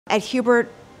At Hubert,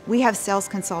 we have sales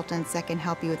consultants that can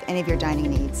help you with any of your dining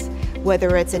needs.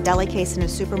 Whether it's a deli case in a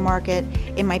supermarket,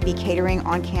 it might be catering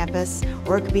on campus,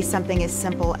 or it could be something as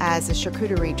simple as a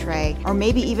charcuterie tray, or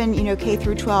maybe even, K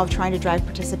through 12 trying to drive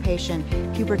participation.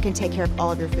 Hubert can take care of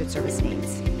all of your food service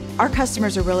needs. Our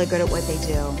customers are really good at what they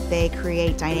do. They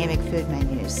create dynamic food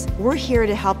menus. We're here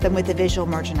to help them with the visual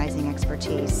merchandising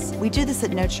expertise. We do this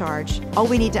at no charge. All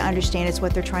we need to understand is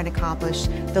what they're trying to accomplish,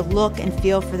 the look and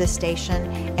feel for the station,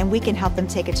 and we can help them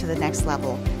take it to the next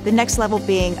level. The next level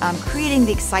being creating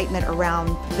the excitement around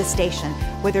the station.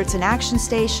 Whether it's an action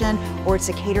station or it's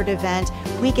a catered event,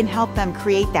 we can help them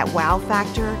create that wow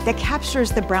factor that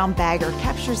captures the brown bagger,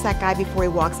 captures that guy before he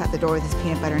walks out the door with his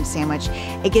peanut butter and sandwich.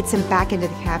 It gets him back into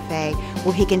the cafe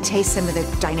where he can taste some of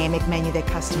the dynamic menu that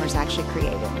customers actually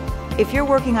created. If you're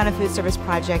working on a food service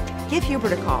project, give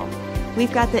Hubert a call.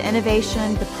 We've got the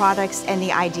innovation, the products, and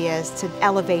the ideas to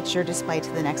elevate your display to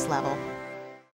the next level.